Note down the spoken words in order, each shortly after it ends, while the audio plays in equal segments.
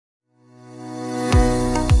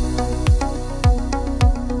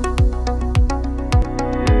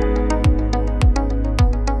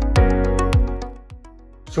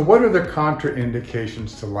So what are the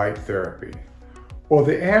contraindications to light therapy? Well,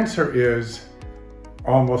 the answer is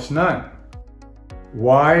almost none.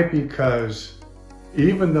 Why? Because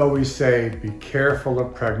even though we say be careful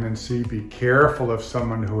of pregnancy, be careful of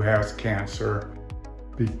someone who has cancer,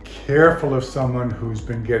 be careful of someone who's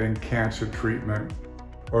been getting cancer treatment,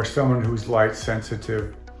 or someone who's light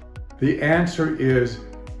sensitive, the answer is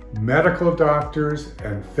medical doctors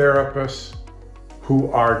and therapists who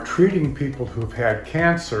are treating people who've had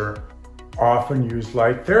cancer often use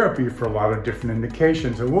light therapy for a lot of different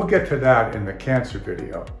indications, and we'll get to that in the cancer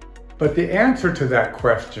video. But the answer to that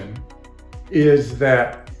question is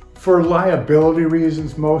that for liability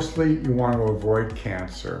reasons mostly, you want to avoid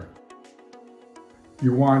cancer.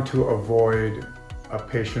 You want to avoid a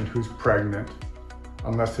patient who's pregnant,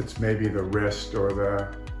 unless it's maybe the wrist or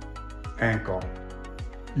the ankle.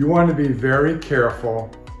 You want to be very careful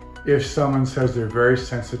if someone says they're very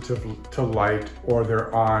sensitive to light or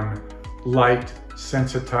they're on light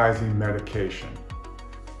sensitizing medication.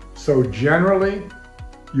 So generally,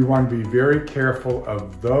 you want to be very careful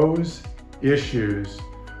of those issues,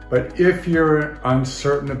 but if you're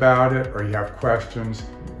uncertain about it or you have questions,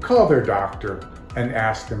 call their doctor and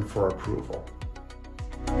ask them for approval.